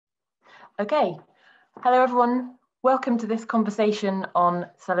Okay, hello everyone. Welcome to this conversation on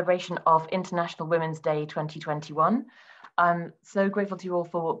celebration of International Women's Day 2021. I'm so grateful to you all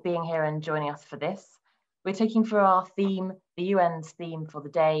for being here and joining us for this. We're taking for our theme, the UN's theme for the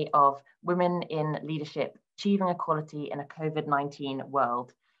day of Women in Leadership, Achieving Equality in a COVID-19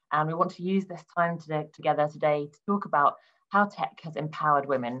 World. And we want to use this time together today to talk about how tech has empowered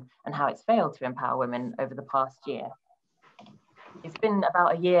women and how it's failed to empower women over the past year. It's been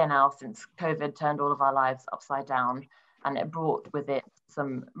about a year now since COVID turned all of our lives upside down, and it brought with it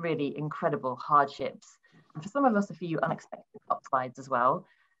some really incredible hardships, and for some of us, a few unexpected upsides as well.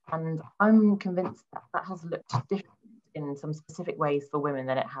 And I'm convinced that that has looked different in some specific ways for women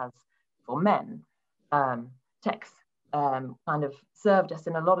than it has for men. Tech's kind of served us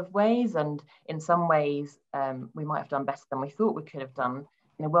in a lot of ways, and in some ways we might have done better than we thought we could have done.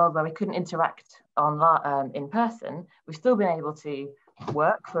 In a world where we couldn't interact in person, we've still been able to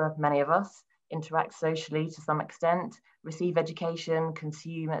work for many of us, interact socially to some extent, receive education,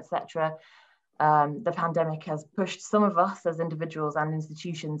 consume, etc. The pandemic has pushed some of us as individuals and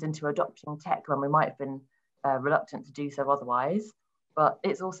institutions into adopting tech when we might have been reluctant to do so otherwise. But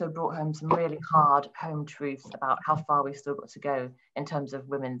it's also brought home some really hard home truths about how far we've still got to go in terms of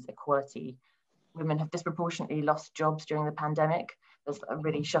women's equality. Women have disproportionately lost jobs during the pandemic. There's a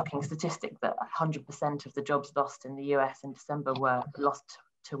really shocking statistic that 100% of the jobs lost in the US in December were lost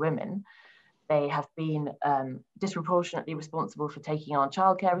to women. They have been disproportionately responsible for taking on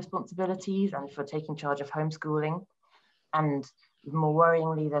childcare responsibilities and for taking charge of homeschooling. And more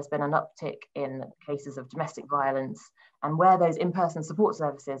worryingly, there's been an uptick in cases of domestic violence. And where those in-person support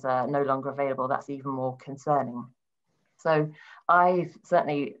services are no longer available, that's even more concerning. So I've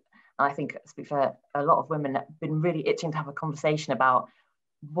certainly, I think I speak for a lot of women, have been really itching to have a conversation about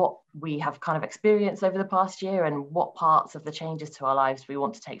what we have kind of experienced over the past year and what parts of the changes to our lives we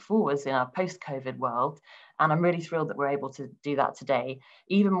want to take forwards in our post-COVID world. And I'm really thrilled that we're able to do that today,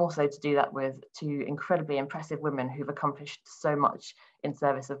 even more so to do that with two incredibly impressive women who've accomplished so much in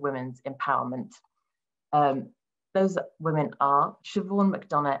service of women's empowerment. Those women are Siobhain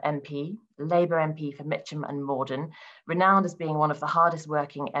McDonagh MP, Labour MP for Mitcham and Morden, renowned as being one of the hardest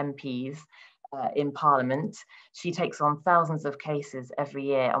working MPs in Parliament. She takes on thousands of cases every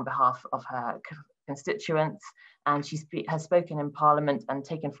year on behalf of her constituents, and she has spoken in Parliament and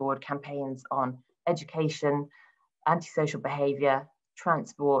taken forward campaigns on education, antisocial behaviour,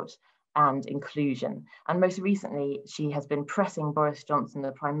 transport, and inclusion. And most recently, she has been pressing Boris Johnson,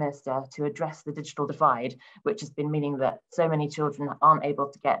 the Prime Minister, to address the digital divide, which has been meaning that so many children aren't able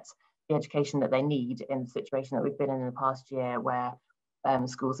to get the education that they need in the situation that we've been in the past year, where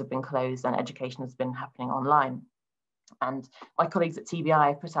schools have been closed and education has been happening online. And my colleagues at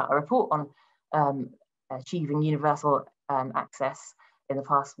TBI put out a report on achieving universal access in the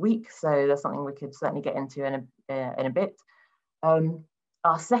past week, so that's something we could certainly get into in a bit.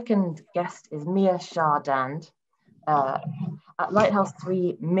 Our second guest is Shah-Dand. At Lighthouse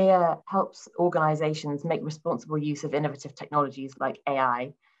 3, Mia helps organisations make responsible use of innovative technologies like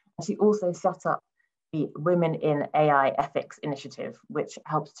AI. And she also set up the Women in AI Ethics Initiative, which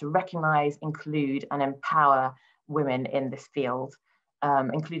helps to recognise, include and empower women in this field,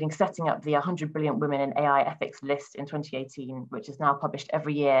 including setting up the 100 Brilliant Women in AI Ethics list in 2018, which is now published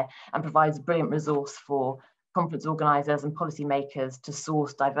every year and provides a brilliant resource for conference organisers and policymakers to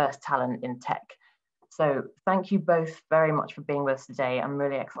source diverse talent in tech. So thank you both very much for being with us today. I'm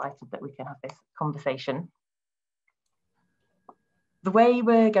really excited that we can have this conversation. The way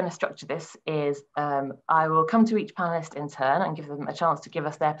we're going to structure this is I will come to each panellist in turn and give them a chance to give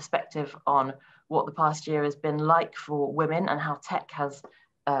us their perspective on what the past year has been like for women and how tech has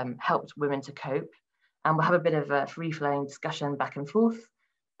helped women to cope. And we'll have a bit of a free-flowing discussion back and forth.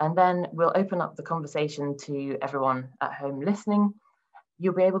 And then we'll open up the conversation to everyone at home listening.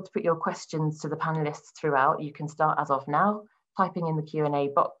 You'll be able to put your questions to the panelists throughout. You can start as of now, typing in the Q&A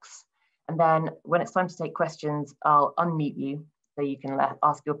box. And then when it's time to take questions, I'll unmute you so you can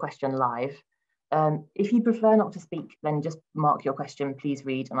ask your question live. If you prefer not to speak, then just mark your question, please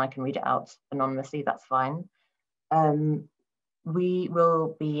read, and I can read it out anonymously, that's fine. We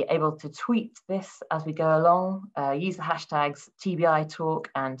will be able to tweet this as we go along, use the hashtags TBI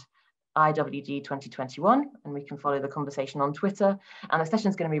Talk and IWG 2021, and we can follow the conversation on Twitter. And the session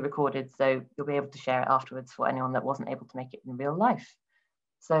is going to be recorded, so you'll be able to share it afterwards for anyone that wasn't able to make it in real life.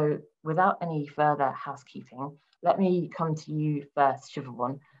 So without any further housekeeping, let me come to you first,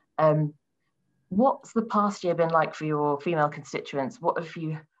 Siobhain. What's the past year been like for your female constituents? What have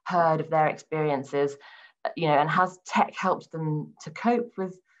you heard of their experiences? And has tech helped them to cope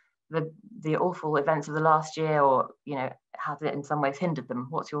with the awful events of the last year, or has it in some ways hindered them?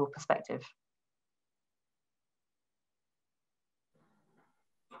 What's your perspective?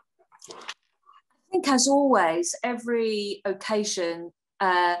 I think, as always, every occasion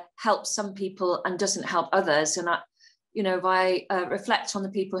helps some people and doesn't help others. And if I reflect on the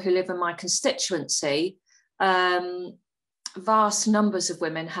people who live in my constituency, vast numbers of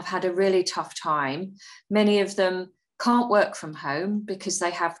women have had a really tough time. Many of them can't work from home because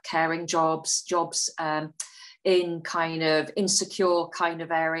they have caring jobs in kind of insecure kind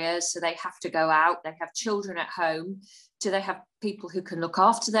of areas. So they have to go out, they have children at home. Do they have people who can look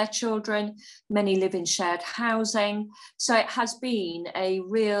after their children? Many live in shared housing. So it has been a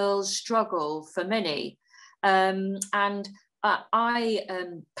real struggle for many. I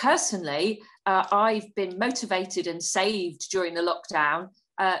personally, I've been motivated and saved during the lockdown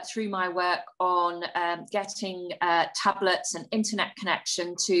through my work on getting tablets and internet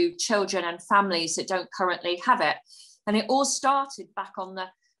connection to children and families that don't currently have it. And it all started back on the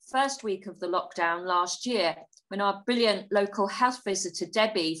first week of the lockdown last year, when our brilliant local health visitor,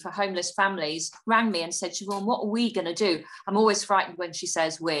 Debbie, for homeless families, rang me and said, Siobhain, what are we going to do? I'm always frightened when she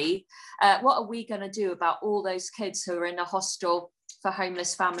says we. What are we going to do about all those kids who are in a hostel for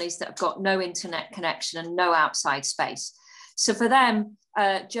homeless families that have got no internet connection and no outside space? So for them,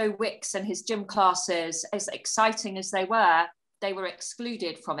 Joe Wicks and his gym classes, as exciting as they were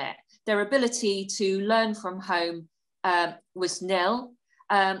excluded from it. Their ability to learn from home was nil.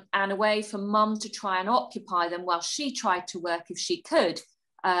 And a way for mum to try and occupy them while she tried to work if she could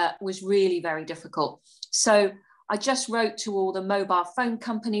was really very difficult. So I just wrote to all the mobile phone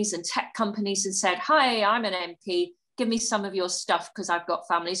companies and tech companies and said, hi, I'm an MP, give me some of your stuff because I've got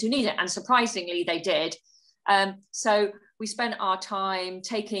families who need it. And surprisingly, they did. So we spent our time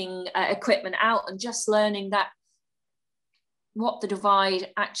taking equipment out and just learning that what the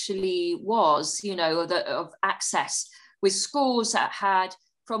divide actually was, of access, with schools that had,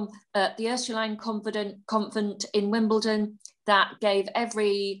 from the Ursuline Convent in Wimbledon, that gave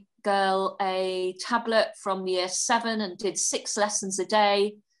every girl a tablet from year 7 and did 6 lessons a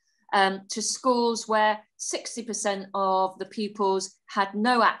day, to schools where 60% of the pupils had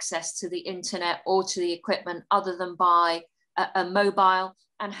no access to the internet or to the equipment other than by a mobile,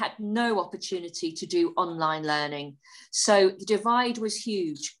 and had no opportunity to do online learning. So the divide was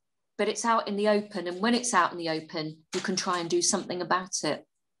huge. But it's out in the open, and when it's out in the open, you can try and do something about it.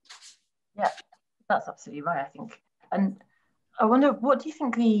 Yeah, that's absolutely right, I think. And I wonder, what do you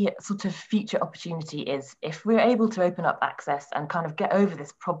think the sort of future opportunity is if we're able to open up access and kind of get over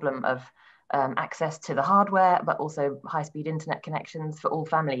this problem of access to the hardware, but also high-speed internet connections for all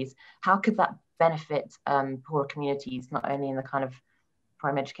families? How could that benefit poorer communities, not only in the kind of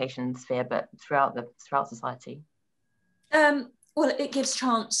primary education sphere, but throughout society? Well, it gives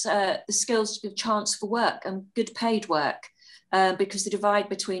the skills to give chance for work, and good paid work, because the divide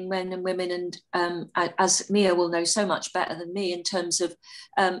between men and women, and as Mia will know so much better than me in terms of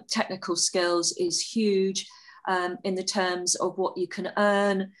technical skills, is huge, in the terms of what you can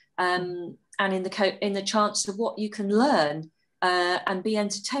earn, and in the chance of what you can learn and be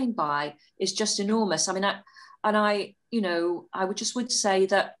entertained by, is just enormous. I mean, I would say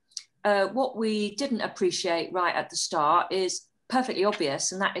that what we didn't appreciate right at the start is perfectly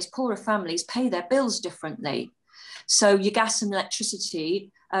obvious, and that is poorer families pay their bills differently. So your gas and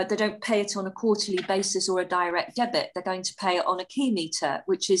electricity, they don't pay it on a quarterly basis or a direct debit. They're going to pay it on a key meter,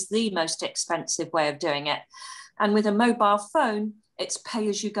 which is the most expensive way of doing it. And with a mobile phone, it's pay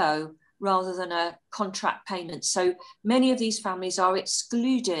as you go rather than a contract payment. So many of these families are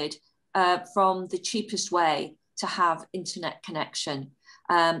excluded from the cheapest way to have internet connection.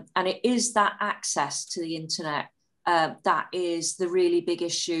 And it is that access to the internet that is the really big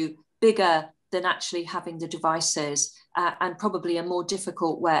issue, bigger than actually having the devices, and probably a more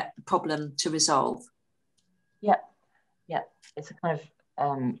difficult problem to resolve. Yeah, it's a kind of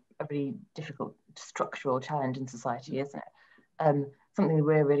a really difficult structural challenge in society, isn't it? Something that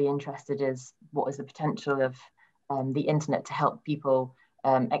we're really interested in is what is the potential of the internet to help people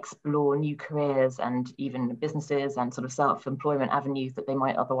explore new careers and even businesses and sort of self-employment avenues that they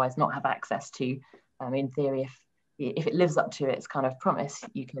might otherwise not have access to. In theory, if it lives up to its kind of promise,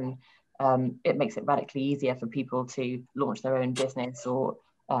 you can. It makes it radically easier for people to launch their own business or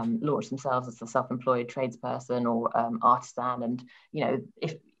launch themselves as a self-employed tradesperson or artisan. And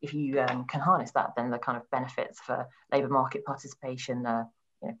if you can harness that, then the kind of benefits for labour market participation are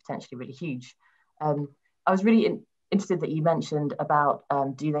potentially really huge. I was really interested that you mentioned about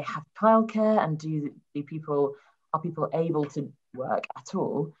do they have childcare, and are people able to work at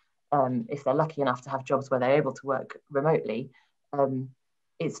all if they're lucky enough to have jobs where they're able to work remotely?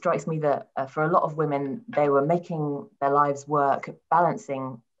 it strikes me that for a lot of women, they were making their lives work,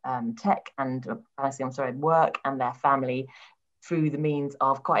 balancing tech and work and their family through the means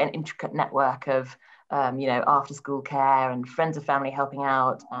of quite an intricate network of after school care and friends of family helping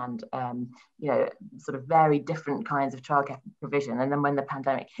out, and sort of very different kinds of childcare provision. And then when the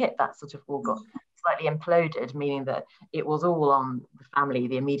pandemic hit, that sort of all got slightly imploded, meaning that it was all on the family,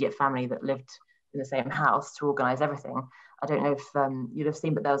 the immediate family that lived in the same house, to organise everything. I don't know if you'd have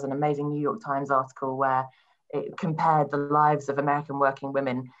seen, but there was an amazing New York Times article where it compared the lives of American working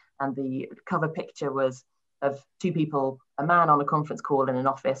women, and the cover picture was of two people, a man on a conference call in an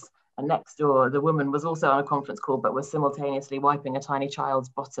office, and next door the woman was also on a conference call but was simultaneously wiping a tiny child's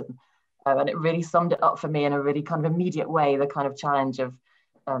bottom. And it really summed it up for me in a really kind of immediate way, the kind of challenge of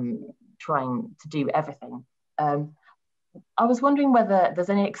trying to do everything. I was wondering whether there's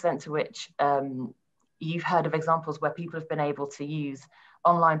any extent to which you've heard of examples where people have been able to use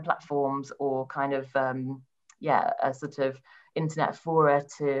online platforms or kind of, a sort of internet fora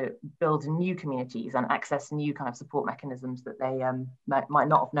to build new communities and access new kind of support mechanisms that they might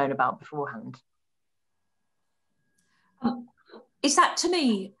not have known about beforehand. Is that to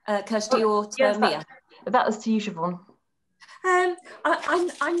me, Kirsty, or to Mia? That was to you, Siobhain.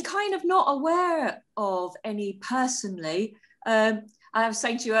 I'm kind of not aware of any personally. I was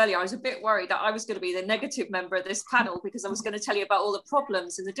saying to you earlier, I was a bit worried that I was going to be the negative member of this panel because I was going to tell you about all the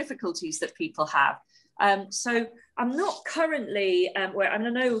problems and the difficulties that people have. So I'm not currently where, and I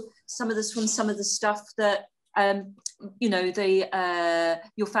know some of this from some of the stuff that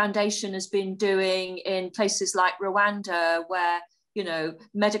your foundation has been doing in places like Rwanda, where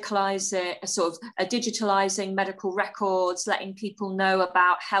digitalizing medical records, letting people know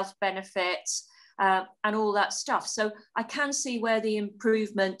about health benefits and all that stuff. So I can see where the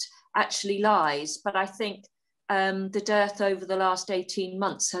improvement actually lies, but I think the dearth over the last 18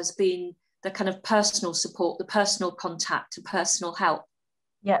 months has been the kind of personal support, the personal contact, the personal help.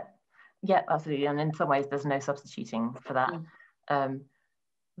 Yeah, absolutely. And in some ways, there's no substituting for that.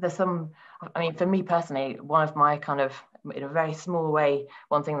 There's some, for me personally, one of my kind of, in a very small way,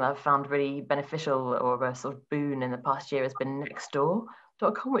 one thing that I've found really beneficial or a sort of boon in the past year has been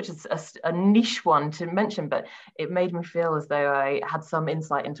Nextdoor.com, which is a niche one to mention, but it made me feel as though I had some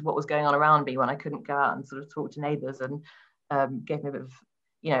insight into what was going on around me when I couldn't go out and sort of talk to neighbours, and gave me a bit of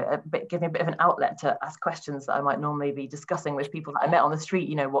give me a bit of an outlet to ask questions that I might normally be discussing with people that I met on the street.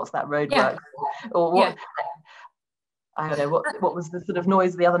 What's that roadwork, or what? I don't know what was the sort of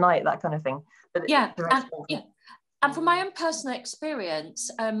noise the other night, that kind of thing. But and from my own personal experience,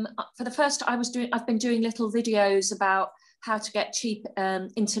 for the first, I've been doing little videos about how to get cheap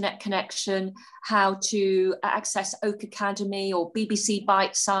internet connection, how to access Oak Academy or BBC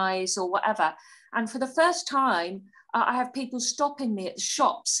Bite Size or whatever. And for the first time, I have people stopping me at the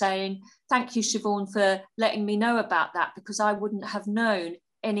shop saying, thank you, Siobhain, for letting me know about that, because I wouldn't have known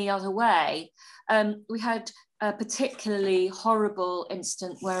any other way. We had a particularly horrible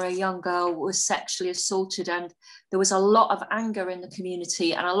incident where a young girl was sexually assaulted, and there was a lot of anger in the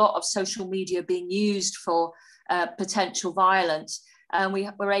community and a lot of social media being used for potential violence. And we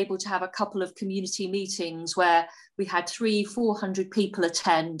were able to have a couple of community meetings where we had 300-400 people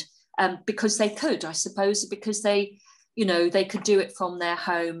attend, because they could, I suppose, because they could do it from their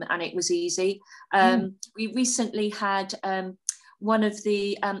home and it was easy. We recently had one of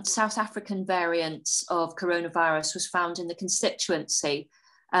the South African variants of coronavirus was found in the constituency.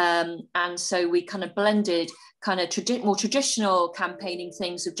 And so we kind of blended kind of more traditional campaigning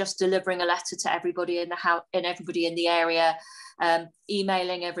things of just delivering a letter to everybody in the house and everybody in the area,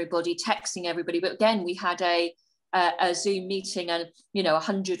 emailing everybody, texting everybody. But again, we had a Zoom meeting, and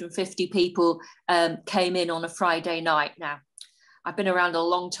 150 people came in on a Friday night. Now, I've been around a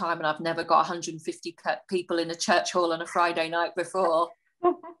long time and I've never got 150 people in a church hall on a Friday night before.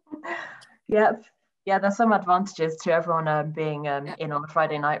 Yeah, there's some advantages to everyone being in on a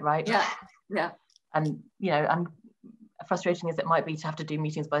Friday night, right? Yeah. And and frustrating as it might be to have to do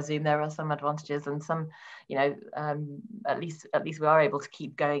meetings by Zoom, there are some advantages, and some, at least we are able to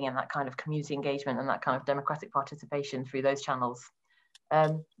keep going in that kind of community engagement and that kind of democratic participation through those channels.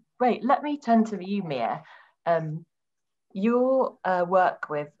 Great. Let me turn to you, Mia. Your work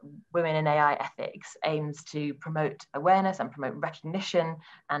with women in AI ethics aims to promote awareness and promote recognition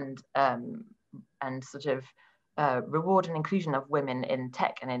and sort of reward and inclusion of women in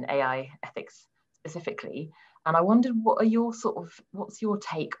tech and in AI ethics specifically. And I wondered, what's your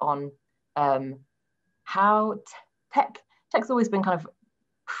take on how tech's always been kind of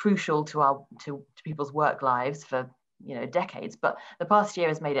crucial to people's work lives for decades, but the past year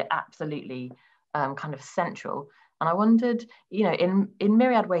has made it absolutely kind of central. And I wondered, you know, in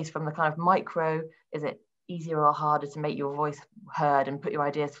myriad ways, from the kind of micro, is it easier or harder to make your voice heard and put your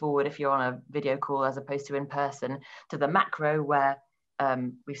ideas forward if you're on a video call as opposed to in person, to the macro where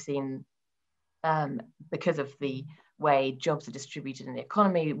we've seen, because of the way jobs are distributed in the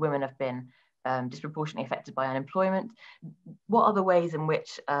economy, women have been disproportionately affected by unemployment. What are the ways in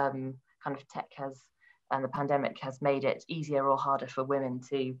which kind of tech has, and the pandemic has made it easier or harder for women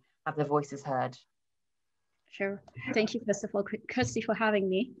to have their voices heard? Sure. Thank you, first of all, Kirsty, for having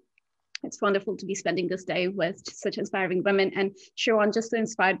me. It's wonderful to be spending this day with such inspiring women. And Siobhain, just so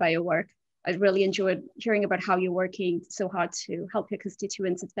inspired by your work. I really enjoyed hearing about how you're working so hard to help your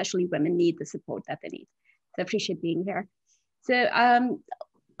constituents, especially women, need the support that they need. So I appreciate being here. So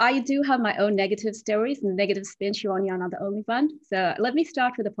I do have my own negative stories and negative spin. Siobhain, you're not the only one. So let me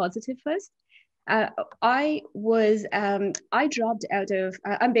start with the positive first. I dropped out of,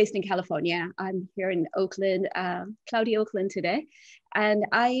 I'm based in California. I'm here in Oakland, cloudy Oakland today. And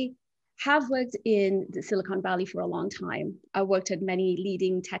I have worked in the Silicon Valley for a long time. I worked at many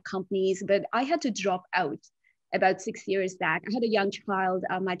leading tech companies, but I had to drop out about 6 years back. I had a young child,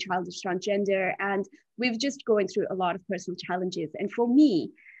 my child is transgender, and we've just going through a lot of personal challenges. And for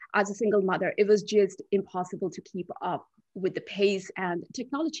me, as a single mother, it was just impossible to keep up with the pace and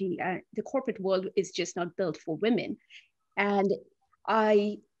technology. The corporate world is just not built for women. And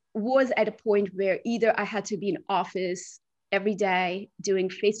I was at a point where either I had to be in office every day doing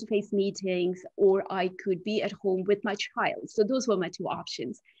face-to-face meetings, or I could be at home with my child. So those were my two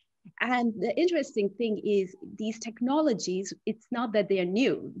options. And the interesting thing is these technologies, it's not that they're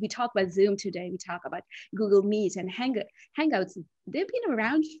new. We talk about Zoom today, we talk about Google Meet and Hangouts. They've been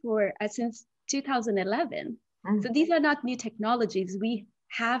around for since 2011. So these are not new technologies. We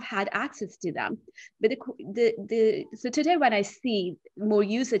have had access to them. But so today when I see more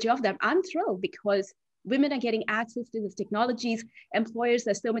usage of them, I'm thrilled because women are getting access to these technologies. Employers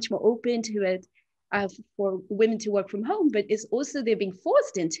are so much more open to it for women to work from home, but it's also they're being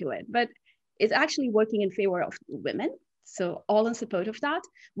forced into it. But it's actually working in favor of women. So all in support of that.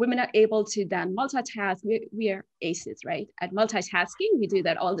 Women are able to then multitask. We are aces, right? At multitasking, we do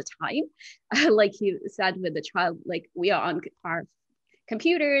that all the time. Like you said with the child, like we are on our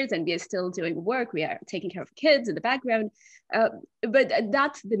computers and we are still doing work. We are taking care of kids in the background. But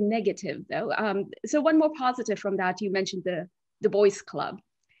that's the negative though. So one more positive from that, you mentioned the boys club.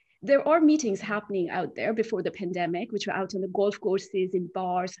 There are meetings happening out there before the pandemic, which were out on the golf courses, in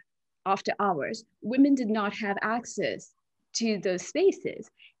bars, after hours. Women did not have access to those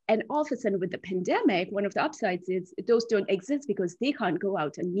spaces. And all of a sudden with the pandemic, one of the upsides is those don't exist because they can't go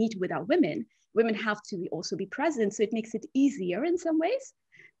out and meet without women. Women have to also be present. So it makes it easier in some ways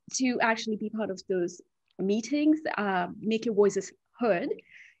to actually be part of those meetings, make your voices heard.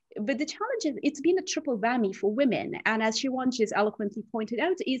 But the challenge is it's been a triple whammy for women. And as Siobhain just eloquently pointed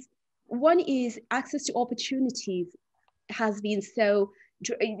out, is one is access to opportunities has been so,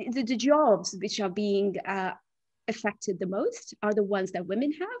 the jobs which are being affected the most are the ones that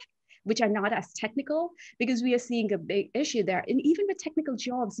women have, which are not as technical, because we are seeing a big issue there. And even with technical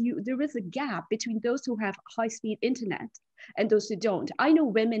jobs, there is a gap between those who have high-speed internet and those who don't. I know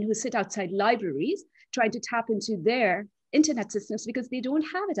women who sit outside libraries trying to tap into their internet systems because they don't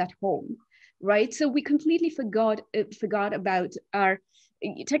have it at home, right? So we completely forgot about our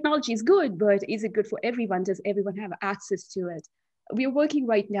technology is good, but is it good for everyone? Does everyone have access to it? We're working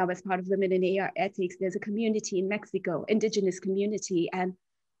right now as part of Women in AI Ethics. There's a community in Mexico, indigenous community, and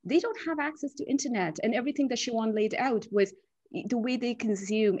they don't have access to internet. And everything that Siobhain laid out was the way they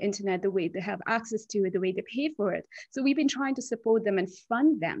consume internet, the way they have access to it, the way they pay for it. So we've been trying to support them and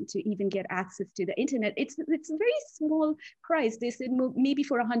fund them to even get access to the internet. It's a very small price. They said maybe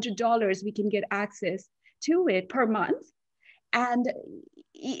for $100 we can get access to it per month. And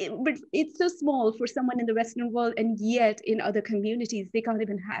but it's so small for someone in the Western world, and yet in other communities, they can't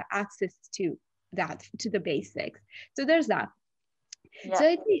even have access to that, to the basics. So there's that. Yeah. So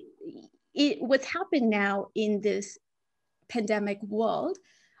I think what's happened now in this pandemic world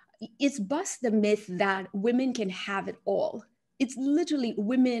is bust the myth that women can have it all. It's literally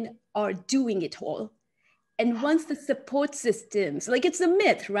women are doing it all. And once the support systems, like it's a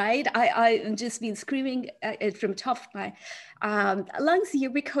myth, right? I've just been screaming it from top of my lungs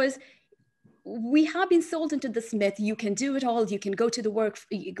here because we have been sold into this myth. You can do it all. You can go to the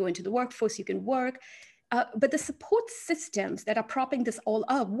go into the workforce, you can work. But the support systems that are propping this all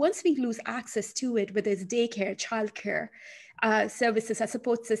up, once we lose access to it, whether it's daycare, childcare, services, a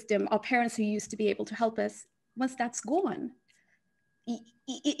support system, our parents who used to be able to help us, once that's gone,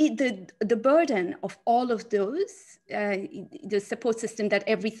 the burden of all of those, the support system, that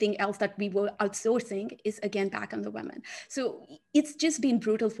everything else that we were outsourcing is again back on the women. So it's just been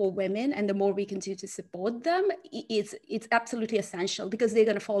brutal for women, and the more we can do to support them, it's absolutely essential, because they're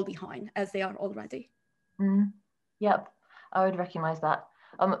going to fall behind as they are already. Yep, I would recognise that.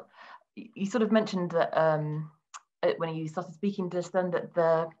 You sort of mentioned that when you started speaking just then, that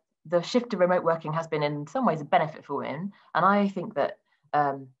the shift to remote working has been in some ways a benefit for women, and I think that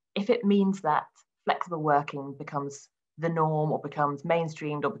if it means that flexible working becomes the norm, or becomes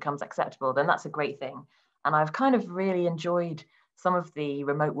mainstreamed, or becomes acceptable, then that's a great thing. And I've kind of really enjoyed some of the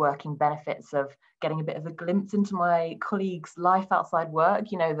remote working benefits of getting a bit of a glimpse into my colleagues' life outside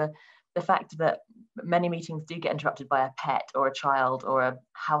work. You know, the fact that many meetings do get interrupted by a pet or a child or a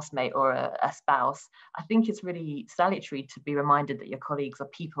housemate or a spouse. I think it's really salutary to be reminded that your colleagues are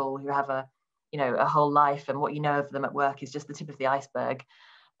people who have a whole life, and what you know of them at work is just the tip of the iceberg.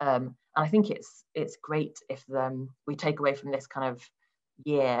 And I think it's great if we take away from this kind of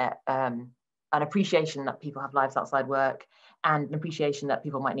year an appreciation that people have lives outside work, and an appreciation that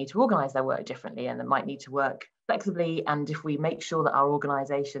people might need to organise their work differently, and they might need to work flexibly. And if we make sure that our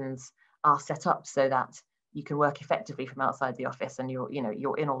organisations are set up so that you can work effectively from outside the office, and you're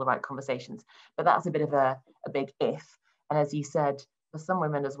in all the right conversations. But that's a bit of a big if. And as you said, for some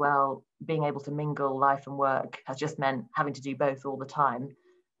women as well, being able to mingle life and work has just meant having to do both all the time.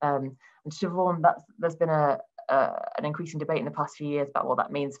 And Siobhain, there's been an increasing debate in the past few years about what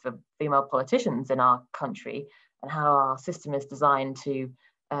that means for female politicians in our country, and how our system is designed to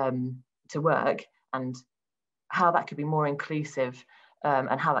work, and how that could be more inclusive,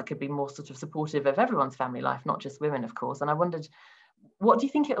 and how that could be more sort of supportive of everyone's family life, not just women, of course. And I wondered, what do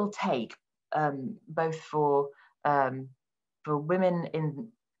you think it'll take, both for women in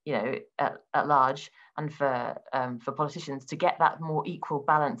at large, and for politicians, to get that more equal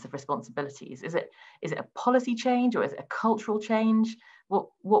balance of responsibilities? Is it a policy change, or is it a cultural change?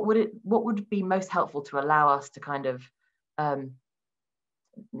 What would be most helpful to allow us to kind of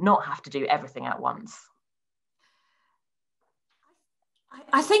not have to do everything at once?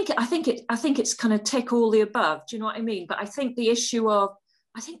 I think it's kind of tick all the above. Do you know what I mean? But I think the issue of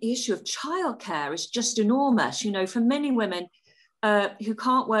childcare is just enormous. You know, for many women who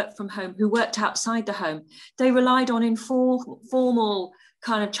can't work from home, who worked outside the home, they relied on informal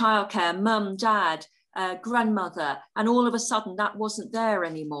kind of childcare, mum, dad, grandmother, and all of a sudden that wasn't there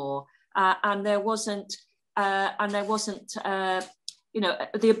anymore, and there wasn't the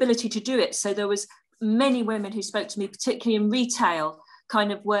ability to do it. So there was many women who spoke to me, particularly in retail,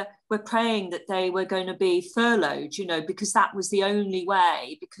 kind of were praying that they were going to be furloughed, because that was the only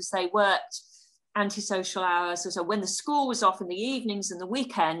way, because they worked antisocial hours. So when the school was off in the evenings and the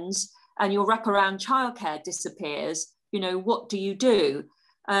weekends, and your wraparound childcare disappears, what do you do?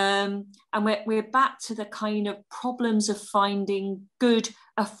 And we're back to the kind of problems of finding good,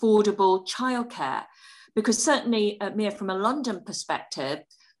 affordable childcare. Because certainly, Mia, from a London perspective,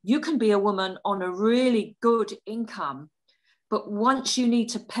 you can be a woman on a really good income, but once you need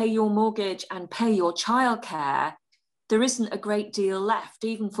to pay your mortgage and pay your childcare, there isn't a great deal left,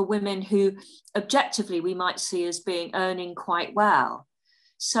 even for women who objectively we might see as being earning quite well.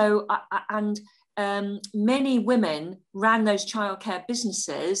 So, many women ran those childcare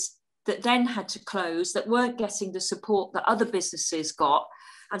businesses that then had to close, that weren't getting the support that other businesses got.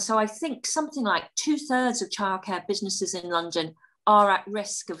 And so I think something like 2/3 of childcare businesses in London are at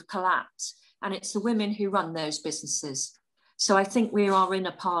risk of collapse. And it's the women who run those businesses. So I think we are in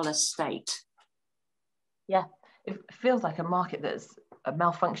a parlous state. Yeah, it feels like a market that's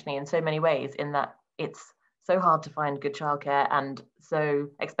malfunctioning in so many ways, in that it's so hard to find good childcare and so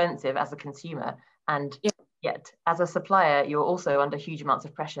expensive as a consumer. And yet, as a supplier, you're also under huge amounts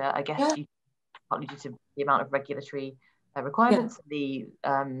of pressure, I guess, partly due to the amount of regulatory requirements, the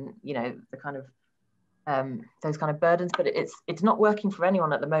kind of those kind of burdens. But it's not working for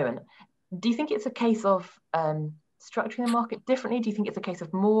anyone at the moment. Do you think it's a case of structuring the market differently? Do you think it's a case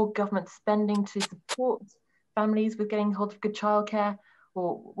of more government spending to support families with getting hold of good childcare,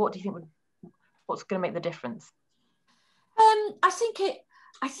 or what do you think what's going to make the difference?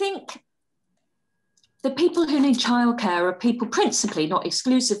 I think the people who need childcare are people principally, not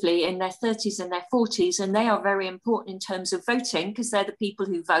exclusively, in their 30s and their 40s, and they are very important in terms of voting, because they're the people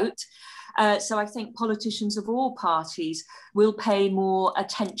who vote. So I think politicians of all parties will pay more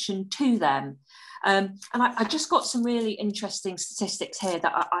attention to them. And I just got some really interesting statistics here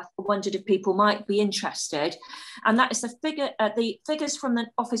that I wondered if people might be interested. And that is the figures from the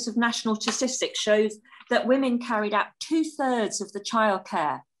Office of National Statistics shows that women carried out 2/3 of the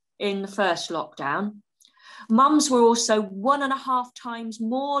childcare in the first lockdown. Mums were also 1.5 times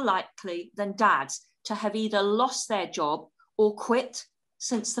more likely than dads to have either lost their job or quit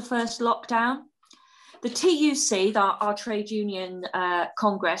since the first lockdown. The TUC, our trade union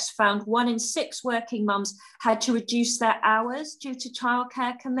congress, found 1 in 6 working mums had to reduce their hours due to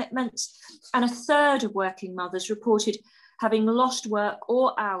childcare commitments, and 1/3 of working mothers reported having lost work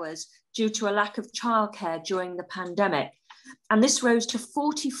or hours due to a lack of childcare during the pandemic. And this rose to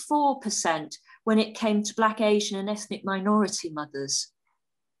 44% when it came to Black, Asian and ethnic minority mothers.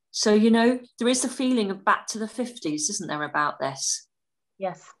 So, you know, there is a feeling of back to the 50s, isn't there, about this?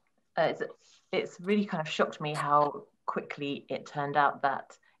 Yes, it's really kind of shocked me how quickly it turned out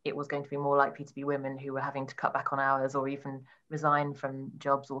that it was going to be more likely to be women who were having to cut back on hours or even resign from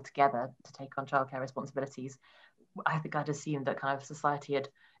jobs altogether to take on childcare responsibilities. I think I'd assumed that kind of society had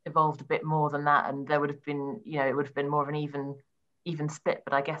evolved a bit more than that, and there would have been, you know, it would have been more of an even split,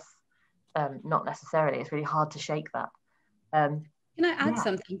 but I guess not necessarily. It's really hard to shake that. Can I add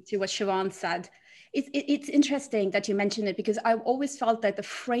something to what Siobhain said? It's interesting that you mentioned it, because I've always felt that the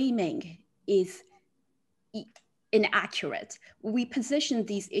framing is inaccurate. We position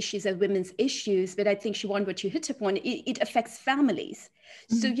these issues as women's issues, but I think, Siobhain, what you hit upon, it affects families.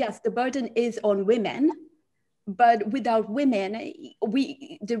 Mm-hmm. So yes, the burden is on women, but without women,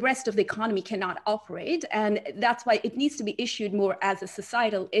 the rest of the economy cannot operate. And that's why it needs to be issued more as a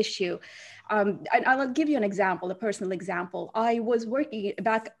societal issue. And I'll give you an example, a personal example. I was working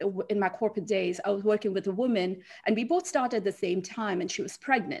back in my corporate days, I was working with a woman, and we both started at the same time, and she was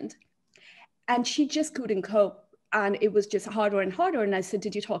pregnant. And she just couldn't cope. And it was just harder and harder. And I said,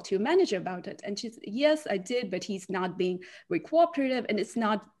 did you talk to your manager about it? And she said, yes, I did, but he's not being very cooperative and it's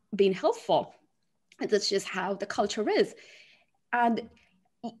not being helpful. And that's just how the culture is. And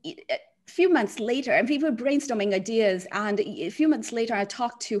a few months later, and we were brainstorming ideas. And a few months later, I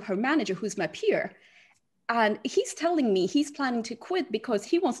talked to her manager, who's my peer. And he's telling me he's planning to quit because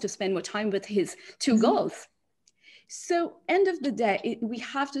he wants to spend more time with his 2 girls. So end of the day, we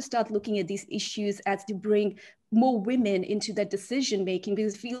have to start looking at these issues as to bring more women into that decision making,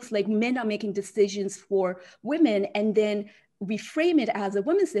 because it feels like men are making decisions for women, and then we frame it as a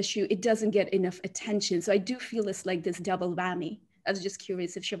women's issue. It doesn't get enough attention. So I do feel it's like this double whammy. I was just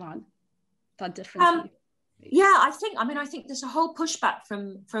curious if Siobhain thought differently. Yeah, I think there's a whole pushback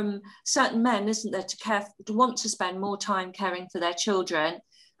from certain men, isn't there, to want to spend more time caring for their children.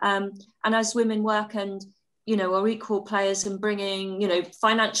 And as women work and, you know, are equal players in bringing, you know,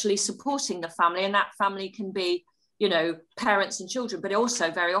 financially supporting the family, and that family can be, you know, parents and children, but also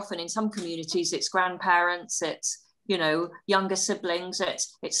very often in some communities, it's grandparents, it's, you know, younger siblings,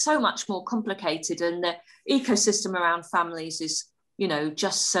 it's so much more complicated, and the ecosystem around families is, you know,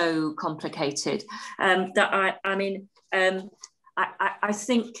 just so complicated. That I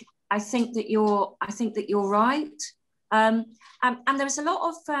think that you're right. And there's a lot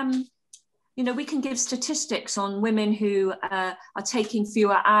of you know, we can give statistics on women who are taking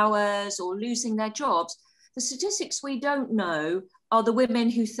fewer hours or losing their jobs. The statistics we don't know are the women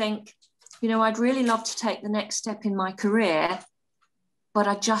who think, you know, I'd really love to take the next step in my career, but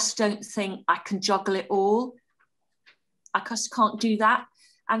I just don't think I can juggle it all. I just can't do that.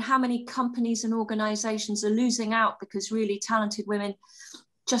 And how many companies and organizations are losing out because really talented women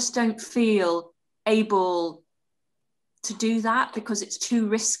just don't feel able to do that because it's too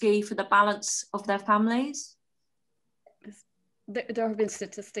risky for the balance of their families? There have been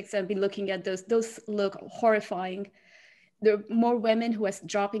statistics I've been looking at. Those look horrifying. There are more women who are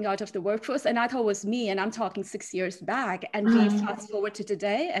dropping out of the workforce, and I thought it was me, and I'm talking 6 years back, and we fast forward to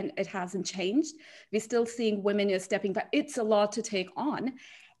today and it hasn't changed. We're still seeing women who are stepping back. It's a lot to take on.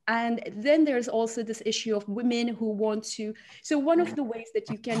 And then there's also this issue of women who want to, so one of the ways that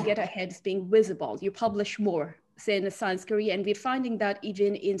you can get ahead is being visible. You publish more, say in a science career, and we're finding that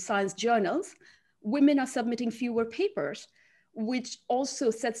even in science journals, women are submitting fewer papers, which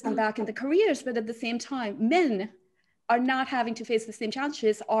also sets them back in the careers. But at the same time, men are not having to face the same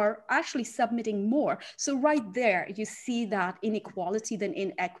challenges, are actually submitting more. So right there, you see that inequality, then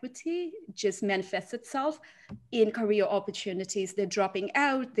inequity just manifests itself in career opportunities. They're dropping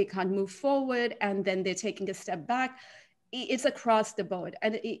out, they can't move forward, and then they're taking a step back. It's across the board.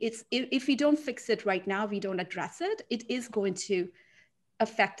 And it's, if we don't fix it right now, we don't address it, it is going to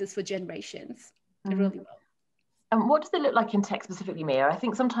affect us for generations. It really will. And what does it look like in tech specifically, Mia? I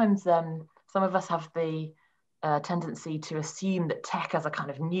think sometimes some of us have the tendency to assume that tech as a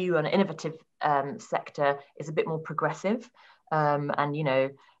kind of new and innovative sector is a bit more progressive, and, you know,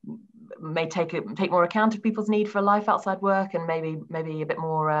 may take more account of people's need for a life outside work, and maybe a bit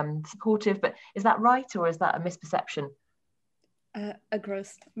more supportive. But is that right, or is that a misperception? A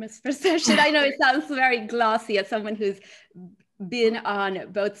gross misperception. I know it sounds very glossy as someone who's been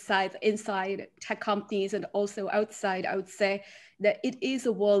on both sides, inside tech companies and also outside. I would say that it is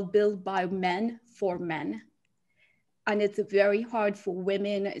a world built by men for men. And it's very hard for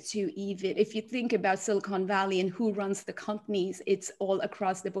women to even, if you think about Silicon Valley and who runs the companies, it's all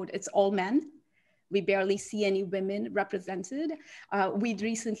across the board, it's all men. We barely see any women represented. We'd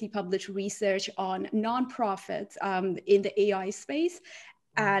recently published research on nonprofits in the AI space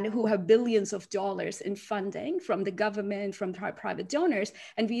and who have billions of dollars in funding from the government, from private donors.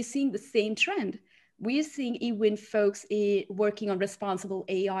 And we're seeing the same trend. We're seeing even folks working on responsible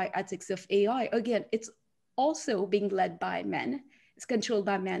AI, ethics of AI. Again, it's also being led by men. It's controlled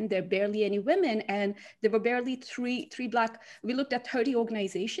by men. There are barely any women. And there were barely three Black, we looked at 30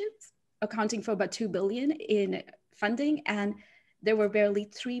 organizations accounting for about 2 billion in funding. And there were barely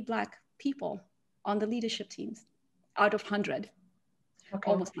 3 Black people on the leadership teams out of 100. Okay.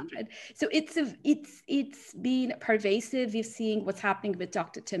 Almost 100. So it's been pervasive. We've seen what's happening with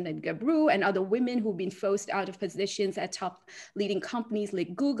Dr. Timnit Gebru and other women who've been forced out of positions at top leading companies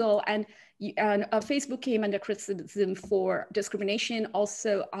like Google. And Facebook came under criticism for discrimination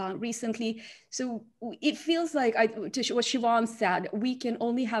also recently. So it feels like, to what Siobhain said, we can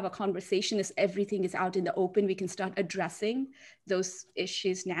only have a conversation as everything is out in the open. We can start addressing those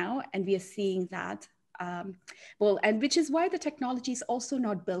issues now. And we are seeing that. Well, and which is why the technology is also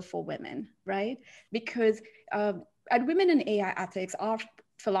not built for women, right? Because at Women in AI Ethics, our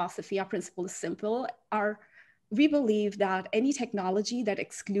philosophy, our principle is simple. We believe that any technology that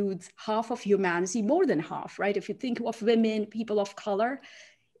excludes half of humanity, more than half, right? If you think of women, people of color,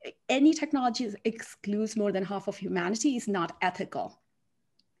 any technology that excludes more than half of humanity is not ethical.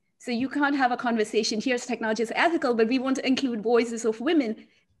 So you can't have a conversation, here's technology is ethical, but we want to include voices of women.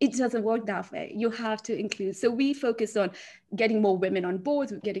 It doesn't work that way. You have to include. So we focus on getting more women on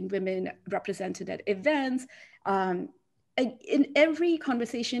board, getting women represented at events. In every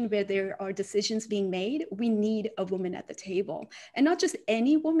conversation where there are decisions being made, we need a woman at the table. And not just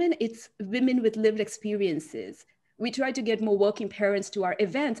any woman, it's women with lived experiences. We try to get more working parents to our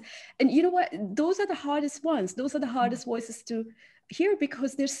events. And you know what? Those are the hardest ones. Those are the hardest voices to hear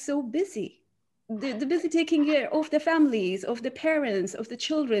because they're so busy. They're busy taking care of the families, of the parents, of the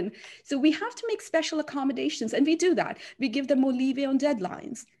children. So we have to make special accommodations, and we do that. We give them more leeway on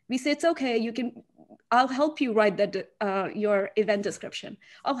deadlines. We say, it's okay, I'll help you write that your event description.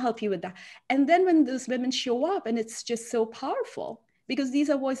 I'll help you with that. And then when those women show up, and it's just so powerful, because these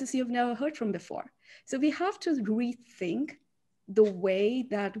are voices you've never heard from before. So we have to rethink the way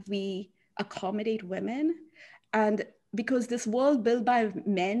that we accommodate women. And because this world built by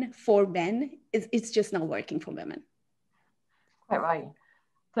men for men, it's just not working for women. Quite right.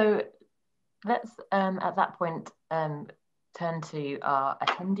 So let's, at that point, turn to our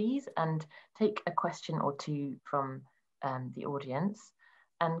attendees and take a question or two from the audience.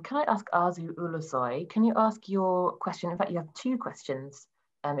 And can I ask Arzu Ulusoy, can you ask your question? In fact, you have 2 questions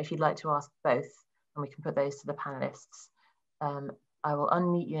if you'd like to ask both, and we can put those to the panelists. I will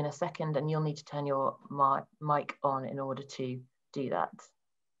unmute you in a second and you'll need to turn your mic on in order to do that.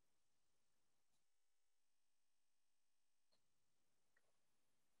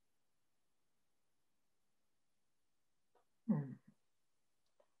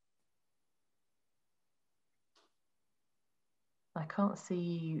 I can't see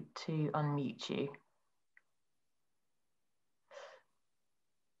you to unmute you.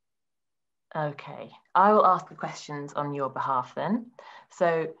 Okay, I will ask the questions on your behalf then.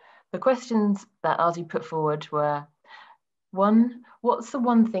 So the questions that Arzu put forward were, 1, what's the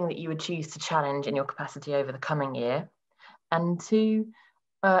one thing that you would choose to challenge in your capacity over the coming year? And 2,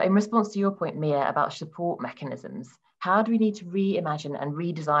 in response to your point, Mia, about support mechanisms, how do we need to reimagine and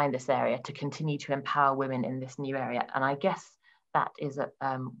redesign this area to continue to empower women in this new area? And I guess that is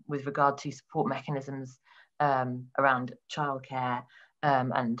with regard to support mechanisms around childcare,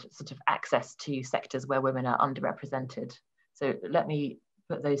 and sort of access to sectors where women are underrepresented. So let me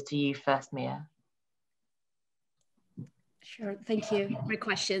put those to you first, Mia. Sure, thank you for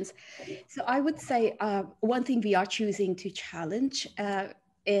questions. So I would say one thing we are choosing to challenge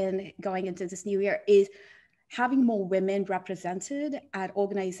in going into this new year is having more women represented at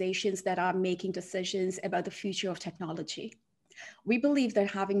organizations that are making decisions about the future of technology. We believe that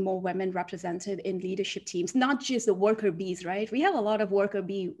having more women represented in leadership teams, not just the worker bees, right? We have a lot of worker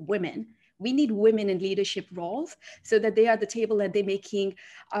bee women. We need women in leadership roles so that they are at the table and they're making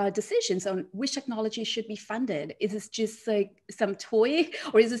decisions on which technology should be funded. Is this just like some toy,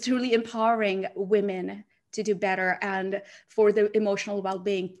 or is it truly empowering women to do better and for their emotional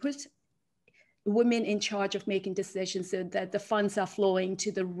well-being? women in charge of making decisions so that the funds are flowing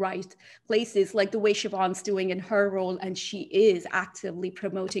to the right places, like the way Siobhain's doing in her role. And she is actively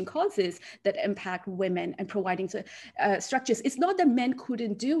promoting causes that impact women and providing structures. It's not that men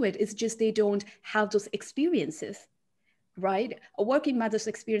couldn't do it, it's just they don't have those experiences, right? A working mother's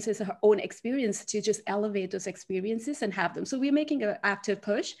experience is her own experience, to just elevate those experiences and have them. So we're making an active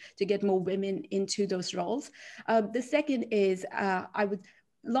push to get more women into those roles. The second is,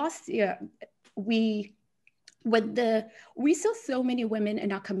 last year, we saw so many women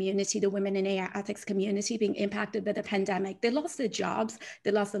in our community, the women in AI ethics community, being impacted by the pandemic. They lost their jobs,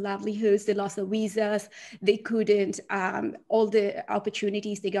 they lost their livelihoods, they lost their visas, they couldn't, all the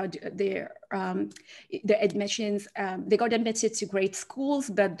opportunities, they got their admissions, they got admitted to great schools,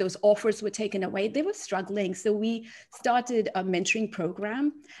 but those offers were taken away. They were struggling. So we started a mentoring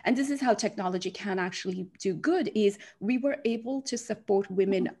program. And this is how technology can actually do good, is we were able to support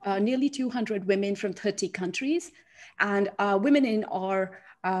women, nearly 200 women from 30 countries. And women in our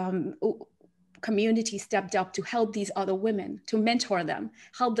community stepped up to help these other women, to mentor them,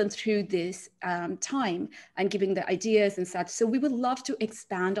 help them through this time, and giving the ideas and such. So we would love to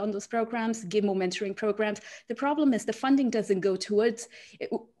expand on those programs, give more mentoring programs. The problem is the funding doesn't go towards it.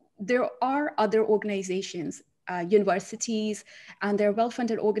 There are other organizations, universities, and they're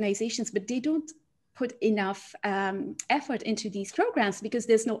well-funded organizations, but they don't put enough effort into these programs because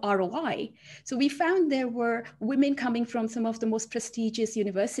there's no ROI. So we found there were women coming from some of the most prestigious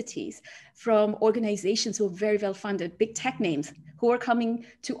universities, from organizations who are very well funded, big tech names, who are coming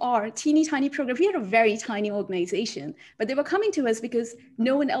to our teeny tiny program. We are a very tiny organization, but they were coming to us because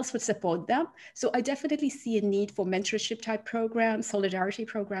no one else would support them. So I definitely see a need for mentorship type programs, solidarity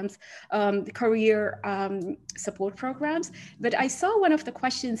programs, career support programs. But I saw one of the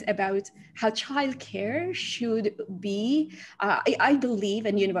questions about how childcare should be. I believe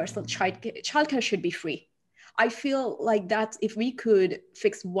in universal childcare should be free. I feel like that if we could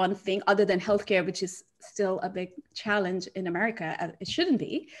fix one thing other than healthcare, which is still a big challenge in America, it shouldn't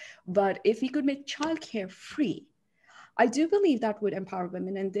be, but if we could make childcare free, I do believe that would empower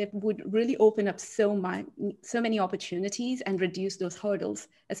women, and it would really open up so many opportunities and reduce those hurdles,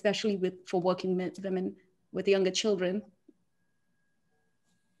 especially for working women with younger children.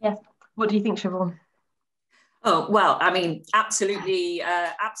 Yes. What do you think, Siobhain? Oh, well, I mean, absolutely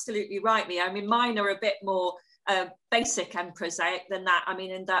rightly. I mean, mine are a bit more basic and prosaic than that. I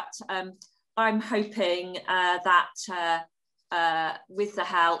mean, in that I'm hoping that with the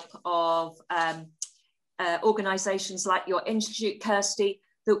help of organisations like your institute, Kirsty,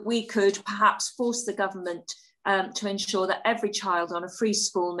 that we could perhaps force the government to ensure that every child on a free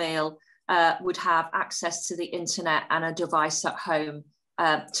school meal would have access to the internet and a device at home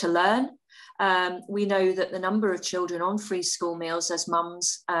to learn. We know that the number of children on free school meals as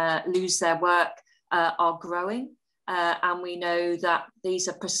mums lose their work are growing. And we know that these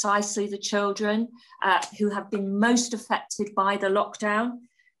are precisely the children who have been most affected by the lockdown.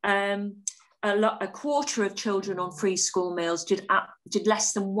 A quarter of children on free school meals did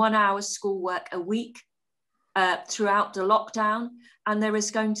less than 1 hour schoolwork a week throughout the lockdown. And there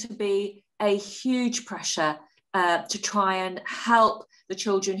is going to be a huge pressure to try and help the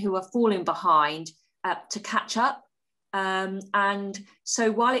children who are falling behind to catch up. And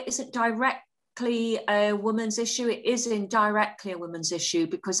so while it isn't directly a woman's issue, it is indirectly a woman's issue,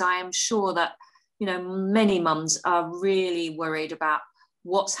 because I am sure that, you know, many mums are really worried about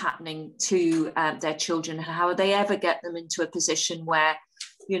what's happening to their children, and how they ever get them into a position where,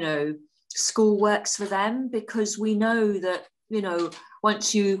 you know, school works for them, because we know that, you know,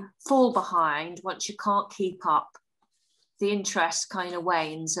 once you fall behind, once you can't keep up, the interest kind of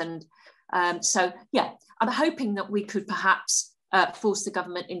wanes. And so, yeah, I'm hoping that we could perhaps force the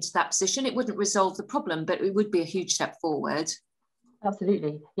government into that position. It wouldn't resolve the problem, but it would be a huge step forward.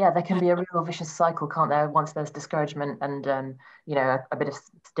 Absolutely. Yeah, there can be a real vicious cycle, can't there, once there's discouragement and, you know, a bit of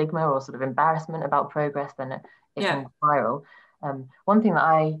stigma or sort of embarrassment about progress, then it can spiral. One thing that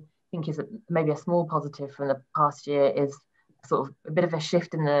I think is maybe a small positive from the past year is sort of a bit of a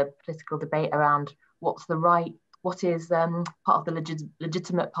shift in the political debate around what is part of the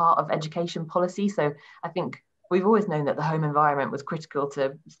legitimate part of education policy. So I think we've always known that the home environment was critical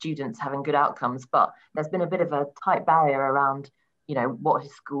to students having good outcomes, but there's been a bit of a tight barrier around, you know, what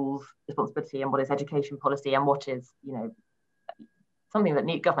is schools' responsibility and what is education policy and what is, you know, something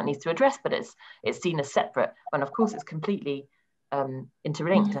that government needs to address, but it's seen as separate. And of course, it's completely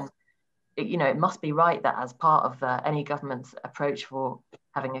interlinked. And you know, it must be right that as part of any government's approach for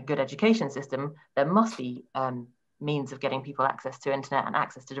having a good education system, there must be means of getting people access to internet and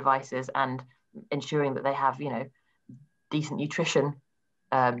access to devices, and ensuring that they have, you know, decent nutrition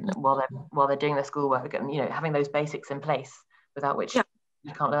while they're doing their schoolwork, and having those basics in place, without which you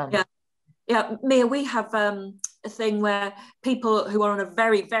can't learn. Yeah, Mia, we have a thing where people who are on a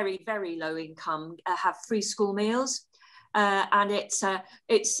very, very, very low income have free school meals. And it's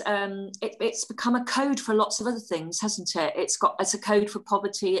become a code for lots of other things, hasn't it? It's a code for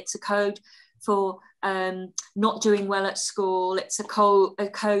poverty. It's a code for not doing well at school. It's a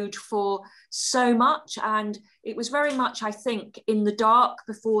code for so much. And it was very much, I think, in the dark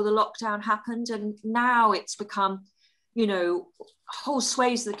before the lockdown happened. And now it's become, whole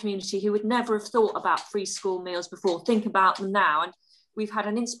swathes of the community who would never have thought about free school meals before think about them now. And we've had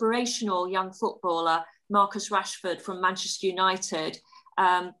an inspirational young footballer, Marcus Rashford from Manchester United,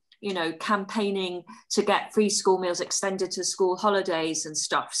 campaigning to get free school meals extended to school holidays and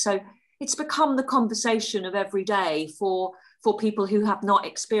stuff. So it's become the conversation of every day for people who have not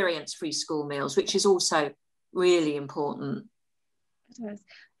experienced free school meals, which is also really important.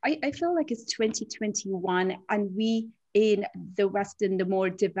 I feel like it's 2021 and we in the Western, the more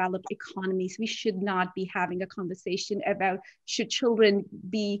developed economies, we should not be having a conversation about should children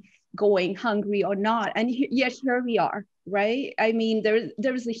be going hungry or not. And yet here we are, right? I mean,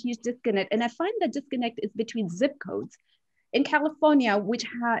 there is a huge disconnect. And I find that disconnect is between zip codes. In California, which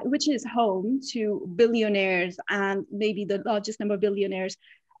is home to billionaires and maybe the largest number of billionaires.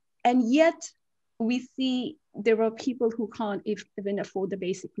 And yet we see there are people who can't even afford the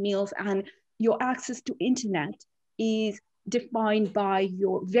basic meals, and your access to internet is defined by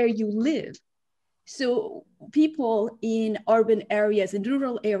where you live. So people in urban areas and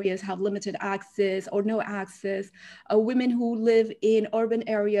rural areas have limited access or no access. Women who live in urban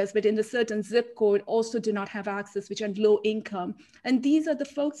areas, but in a certain zip code also do not have access, which are low income. And these are the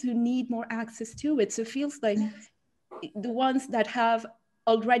folks who need more access to it. So it feels like the ones that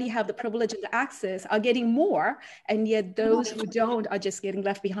already have the privilege and the access are getting more, and yet those who don't are just getting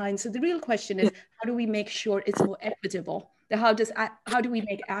left behind. So the real question is, how do we make sure it's more equitable? How do we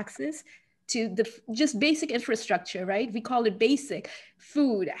make access to the just basic infrastructure, right? We call it basic: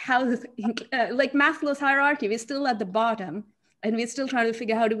 food, health, like Maslow's hierarchy. We're still at the bottom, and we're still trying to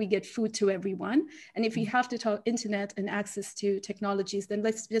figure out how do we get food to everyone. And if we have to talk internet and access to technologies, then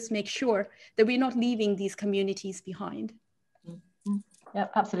let's just make sure that we're not leaving these communities behind. Yeah,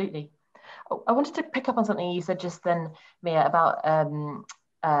 absolutely. I wanted to pick up on something you said just then, Mia, about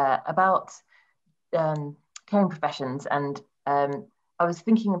caring professions, and I was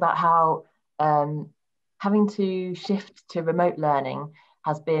thinking about how having to shift to remote learning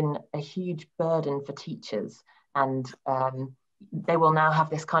has been a huge burden for teachers, and they will now have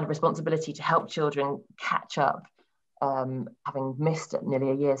this kind of responsibility to help children catch up, having missed nearly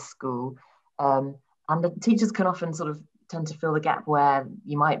a year's school, and the teachers can often sort of tend to fill the gap where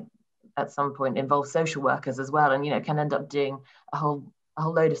you might at some point involve social workers as well, and can end up doing a whole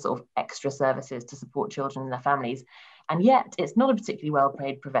load of sort of extra services to support children and their families. And yet it's not a particularly well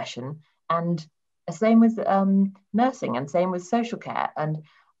paid profession, and same with nursing, and same with social care. And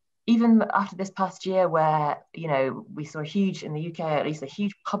even after this past year where we saw in the UK at least, a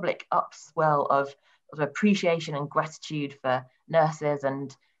huge public upswell of appreciation and gratitude for nurses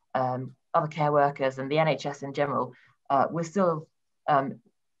and other care workers and the NHS in general, we're still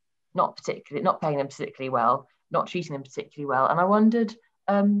not paying them particularly well, not treating them particularly well. And I wondered,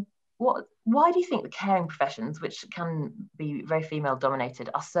 why do you think the caring professions, which can be very female dominated,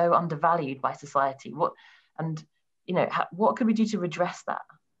 are so undervalued by society? What could we do to redress that?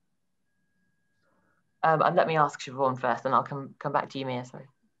 And let me ask Siobhain first, and I'll come back to you, Mia. Sorry.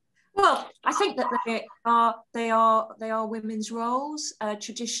 Well, I think that they are women's roles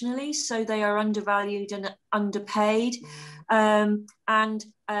traditionally, so they are undervalued and underpaid, and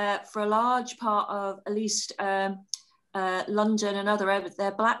for a large part of at least London and other areas,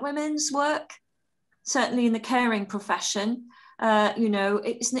 they're Black women's work, certainly in the caring profession.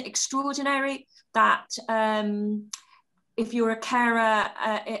 Isn't it extraordinary that if you're a carer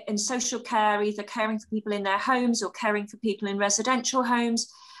in social care, either caring for people in their homes or caring for people in residential homes,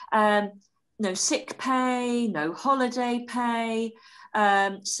 no sick pay, no holiday pay.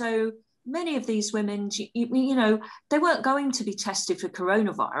 So many of these women, they weren't going to be tested for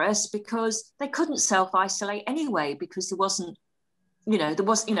coronavirus because they couldn't self-isolate anyway, because they weren't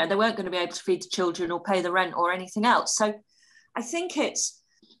going to be able to feed the children or pay the rent or anything else. So I think it's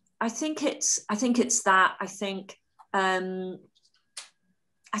that.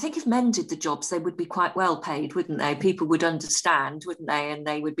 I think if men did the jobs, they would be quite well paid, wouldn't they? People would understand, wouldn't they? And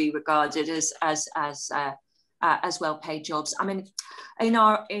they would be regarded as well paid jobs. I mean,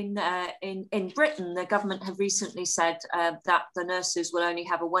 in Britain, the government have recently said that the nurses will only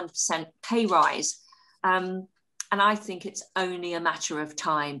have a 1% pay rise. And I think it's only a matter of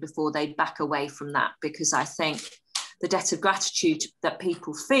time before they back away from that, because I think the debt of gratitude that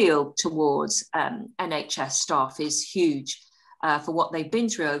people feel towards NHS staff is huge for what they've been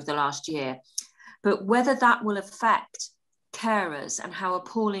through over the last year. But whether that will affect carers and how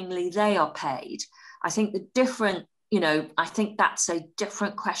appallingly they are paid, I think I think that's a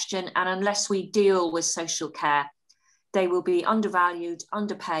different question. And unless we deal with social care, they will be undervalued,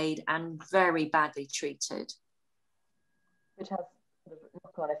 underpaid, and very badly treated. Which has sort of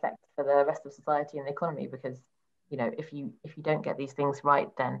knock-on effects for the rest of society and the economy, because if you don't get these things right,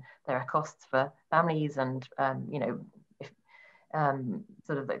 then there are costs for families, and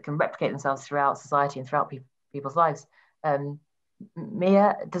sort of that can replicate themselves throughout society and throughout people's lives.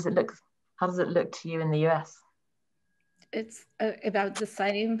 Mia, how does it look to you in the US? It's about the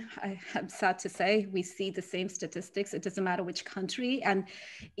same. I'm sad to say we see the same statistics. It doesn't matter which country, and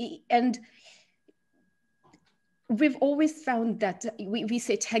we've always found that we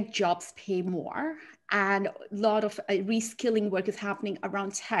say tech jobs pay more, and a lot of reskilling work is happening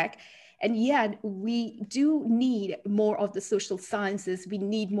around tech. And yet we do need more of the social sciences. We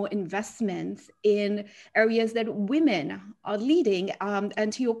need more investments in areas that women are leading.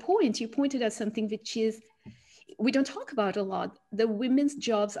 And to your point, you pointed out something which is, we don't talk about a lot. The women's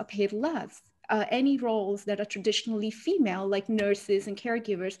jobs are paid less. Any roles that are traditionally female, like nurses and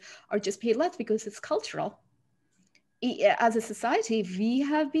caregivers, are just paid less because it's cultural. As a society, we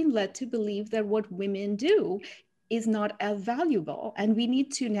have been led to believe that what women do is not as valuable. And we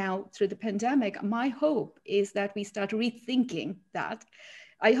need to now, through the pandemic, my hope is that we start rethinking that.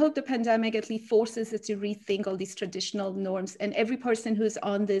 I hope the pandemic at least forces us to rethink all these traditional norms, and every person who's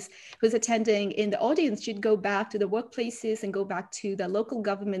on this, who's attending in the audience, should go back to the workplaces and go back to the local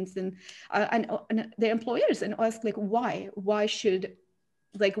governments and their employers and ask, like, why should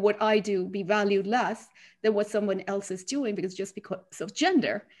like what I do be valued less than what someone else is doing, because just because of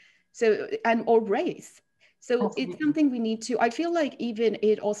gender, or race. So Absolutely. It's something we need to, I feel like even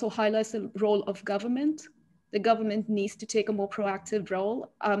it also highlights the role of government. The government needs to take a more proactive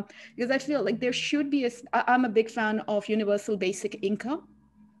role, because I feel like there should be I'm a big fan of universal basic income.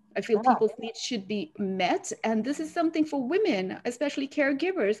 I feel people's needs should be met. And this is something for women, especially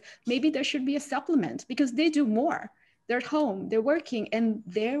caregivers. Maybe there should be a supplement, because they do more. They're at home, they're working, and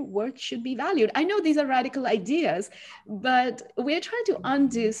their work should be valued. I know these are radical ideas, but we're trying to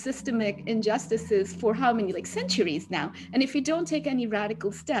undo systemic injustices for how many, like centuries now? And if we don't take any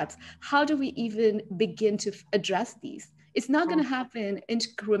radical steps, how do we even begin to address these? It's not going to happen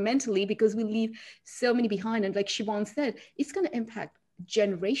incrementally, because we leave so many behind. And like Siobhain said, it's going to impact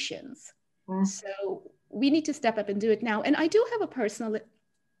generations. So we need to step up and do it now. And I do have a personal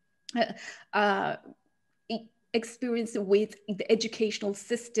experience with the educational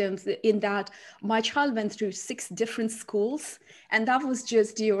systems, in that my child went through 6 different schools, and that was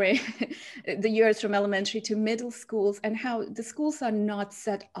just during the years from elementary to middle schools, and how the schools are not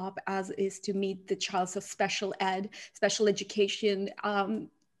set up as is to meet the child's of special ed, special education,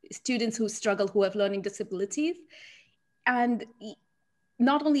 students who struggle, who have learning disabilities. And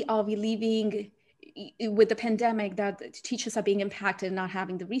not only are we leaving with the pandemic that teachers are being impacted and not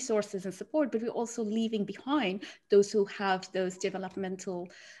having the resources and support, but we're also leaving behind those who have those developmental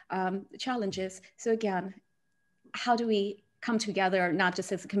challenges. So again, how do we come together, not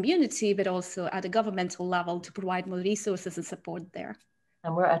just as a community, but also at a governmental level, to provide more resources and support there?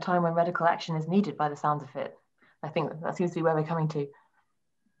 And we're at a time when radical action is needed, by the sounds of it. I think that seems to be where we're coming to.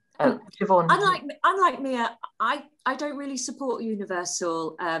 Unlike me, I don't really support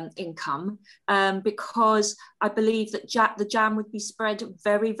universal income, because I believe that the jam would be spread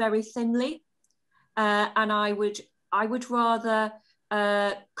very, very thinly, and I would rather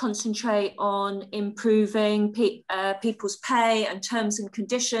concentrate on improving people's pay and terms and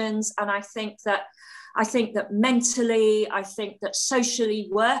conditions. And I think that mentally, I think that socially,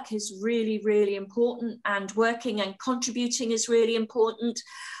 work is really, really important, and working and contributing is really important.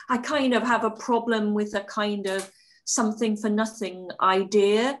 I kind of have a problem with a kind of something for nothing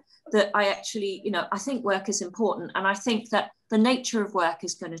idea, that I actually, I think work is important. And I think that the nature of work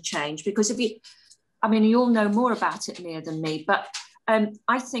is going to change, because you all know more about it, Mia, than me, but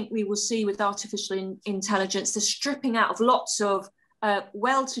I think we will see with artificial intelligence the stripping out of lots of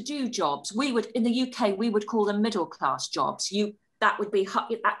well-to-do jobs. In the UK, we would call them middle-class jobs. That would be,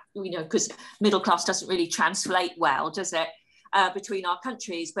 because middle class doesn't really translate well, does it, between our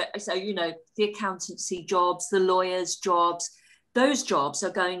countries? But so, the accountancy jobs, the lawyers' jobs, those jobs are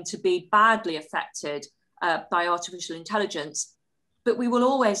going to be badly affected by artificial intelligence. But we will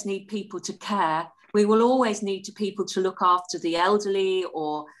always need people to care. We will always need people to look after the elderly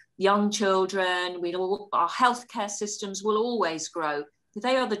or young children, our healthcare systems will always grow.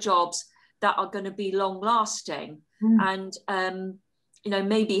 They are the jobs that are going to be long lasting. And,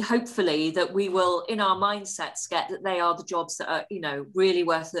 maybe hopefully that we will, in our mindsets, get that they are the jobs that are, really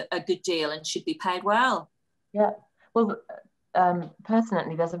worth a good deal and should be paid well. Yeah. Well,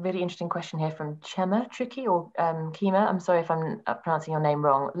 personally, there's a really interesting question here from Chema Tricky or Kima. I'm sorry if I'm pronouncing your name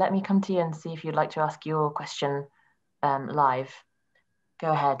wrong. Let me come to you and see if you'd like to ask your question live.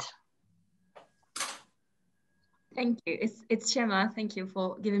 Go ahead. Thank you. It's Shema. Thank you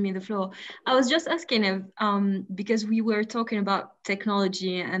for giving me the floor. I was just asking if, because we were talking about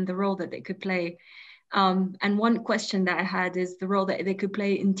technology and the role that they could play. And one question that I had is the role that they could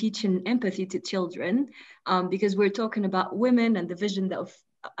play in teaching empathy to children, because we're talking about women and the vision of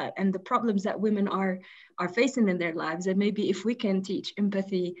and the problems that women are facing in their lives. And maybe if we can teach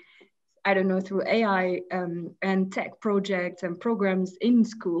empathy, I don't know, through AI and tech projects and programs in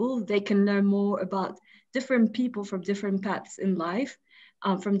school, they can learn more about different people from different paths in life,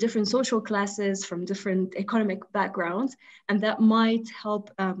 from different social classes, from different economic backgrounds, and that might help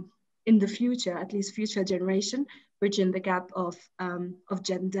in the future, at least future generation, bridging the gap of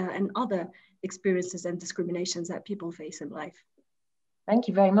gender and other experiences and discriminations that people face in life. Thank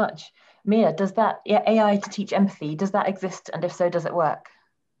you very much. Mia, does that AI to teach empathy, does that exist? And if so, does it work?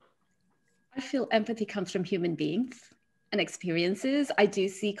 I feel empathy comes from human beings and experiences. I do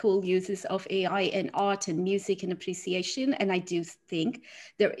see cool uses of AI in art and music and appreciation. And I do think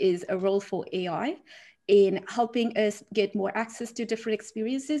there is a role for AI in helping us get more access to different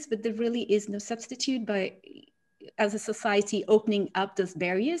experiences, but there really is no substitute by, as a society, opening up those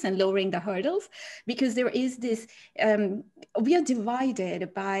barriers and lowering the hurdles, because there is this, we are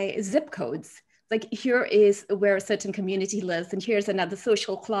divided by zip codes. Like, here is where a certain community lives, and here's another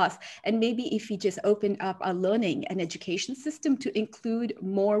social class. And maybe if we just open up our learning and education system to include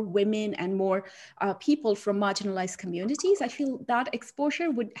more women and more people from marginalized communities, I feel that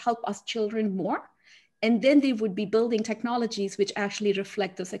exposure would help us children more. And then they would be building technologies which actually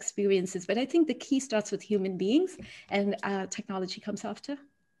reflect those experiences. But I think the key starts with human beings, and technology comes after.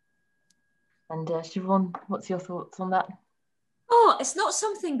 And Siobhain, what's your thoughts on that? Oh, it's not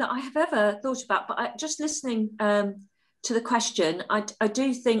something that I have ever thought about, but just listening to the question, I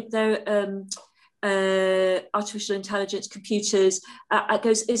do think though artificial intelligence, computers,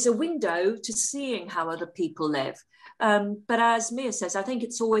 is a window to seeing how other people live. But as Mia says, I think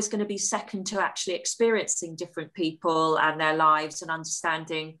it's always going to be second to actually experiencing different people and their lives and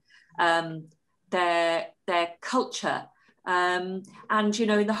understanding their culture. And,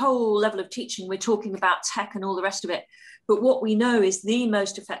 in the whole level of teaching, we're talking about tech and all the rest of it. But what we know is the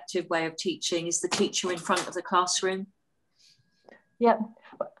most effective way of teaching is the teacher in front of the classroom. Yeah.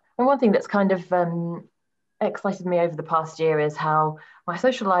 And one thing that's kind of excited me over the past year is how my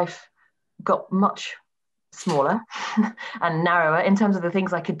social life got much smaller and narrower in terms of the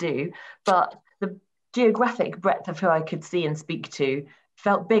things I could do, but the geographic breadth of who I could see and speak to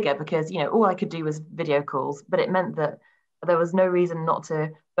felt bigger, because all I could do was video calls, but it meant that there was no reason not to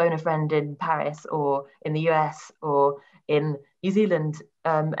phone a friend in Paris or in the US or in New Zealand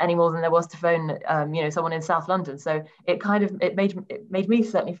any more than there was to phone someone in South London. So it made me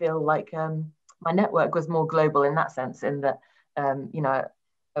certainly feel like my network was more global in that sense, in that I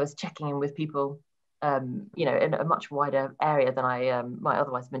was checking in with people in a much wider area than I might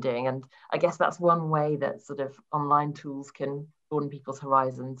otherwise have been doing. And I guess that's one way that sort of online tools can broaden people's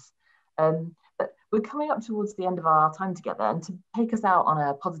horizons. But we're coming up towards the end of our time together, and to take us out on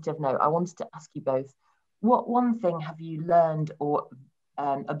a positive note, I wanted to ask you both, what one thing have you learned or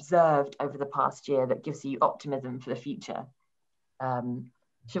observed over the past year that gives you optimism for the future?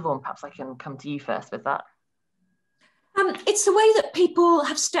 Siobhain, perhaps I can come to you first with that. It's the way that people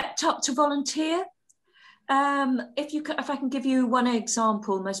have stepped up to volunteer. If I can give you one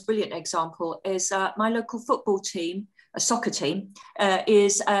example, most brilliant example is my local football team, a soccer team,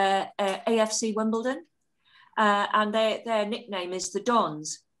 is AFC Wimbledon, and their nickname is the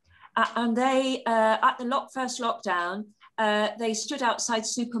Dons. And they, at the first lockdown, they stood outside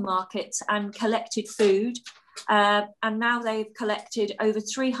supermarkets and collected food. And now they've collected over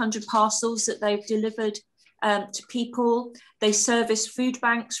 300 parcels that they've delivered to people. They service food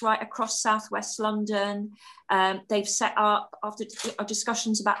banks right across southwest London. They've set up, after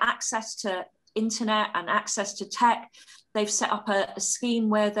discussions about access to internet and access to tech, they've set up a scheme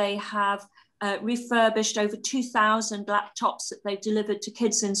where they have refurbished over 2,000 laptops that they've delivered to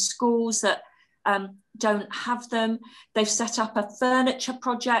kids in schools that don't have them. They've set up a furniture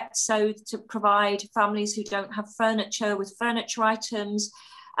project, so to provide families who don't have furniture with furniture items.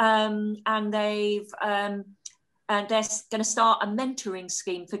 And they've and they're going to start a mentoring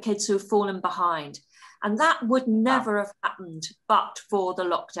scheme for kids who have fallen behind. And that would never have happened but for the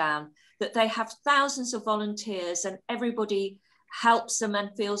lockdown, that they have thousands of volunteers and everybody helps them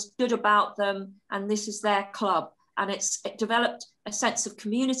and feels good about them. And this is their club. And it developed a sense of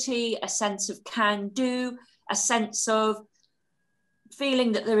community, a sense of can do, a sense of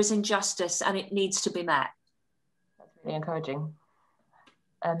feeling that there is injustice and it needs to be met. That's really encouraging.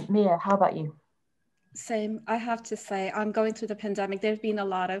 Mia, how about you? Same. I have to say, I'm going through the pandemic. There's been a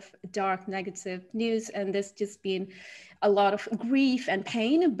lot of dark, negative news, and there's just been a lot of grief and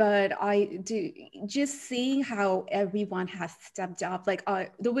pain. But I do just seeing how everyone has stepped up, like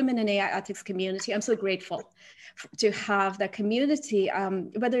the women in AI ethics community. I'm so grateful to have that community,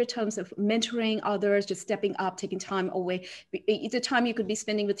 whether in terms of mentoring others, just stepping up, taking time away, the time you could be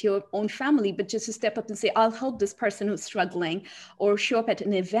spending with your own family, but just to step up and say, I'll help this person who's struggling, or show up at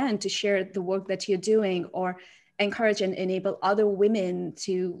an event to share the work that you're doing, or encourage and enable other women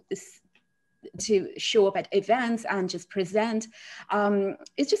to show up at events and just present.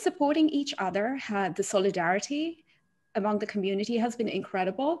 It's just supporting each other. The solidarity among the community has been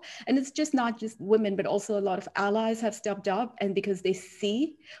incredible. And it's just not just women, but also a lot of allies have stepped up, and because they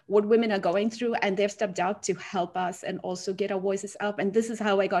see what women are going through, and they've stepped up to help us and also get our voices up. And this is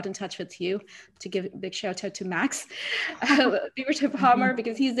how I got in touch with you, to give a big shout out to Max, Beaverton Palmer,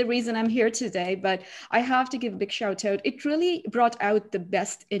 because he's the reason I'm here today. But I have to give a big shout out. It really brought out the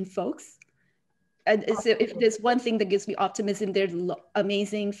best in folks. And so if there's one thing that gives me optimism, there's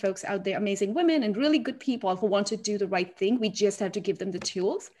amazing folks out there, amazing women and really good people who want to do the right thing. We just have to give them the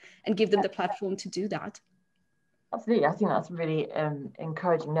tools and give them the platform to do that. Absolutely. I think that's really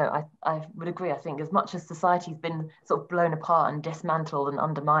encouraging. No, I would agree. I think as much as society's been sort of blown apart and dismantled and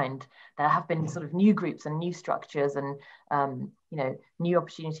undermined, there have been sort of new groups and new structures and you know, new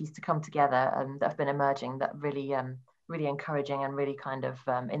opportunities to come together that have been emerging that really really encouraging and really kind of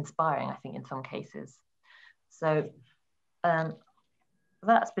inspiring, I think, in some cases. So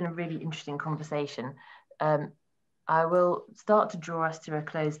that's been a really interesting conversation. I will start to draw us to a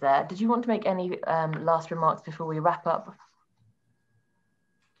close there. Did you want to make any last remarks before we wrap up?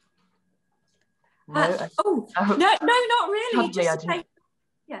 No? No, not really.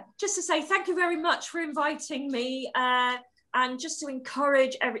 Just to say thank you very much for inviting me, and just to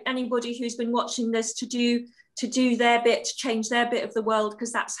encourage anybody who's been watching this to do their bit, to change their bit of the world,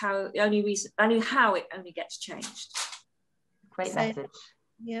 because that's how how it only gets changed. Great message.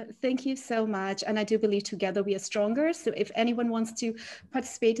 Yeah, thank you so much. And I do believe together we are stronger. So if anyone wants to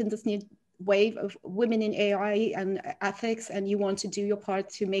participate in this new wave of women in AI and ethics, and you want to do your part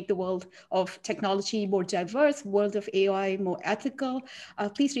to make the world of technology more diverse, world of AI more ethical,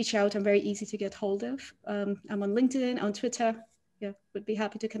 please reach out. I'm very easy to get hold of. I'm on LinkedIn, on Twitter. Yeah, would be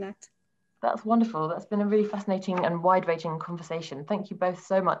happy to connect. That's wonderful. That's been a really fascinating and wide-ranging conversation. Thank you both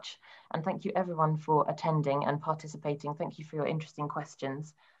so much. And thank you everyone for attending and participating. Thank you for your interesting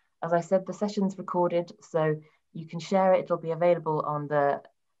questions. As I said, the session's recorded, so you can share it. It'll be available on the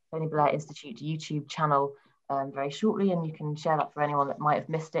Tony Blair Institute YouTube channel very shortly, and you can share that for anyone that might have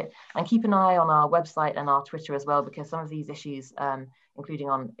missed it. And keep an eye on our website and our Twitter as well, because some of these issues,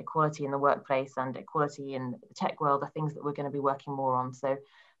 including on equality in the workplace and equality in the tech world, are things that we're going to be working more on. So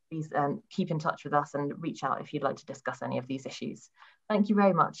please keep in touch with us and reach out if you'd like to discuss any of these issues. Thank you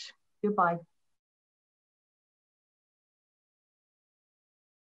very much. Goodbye.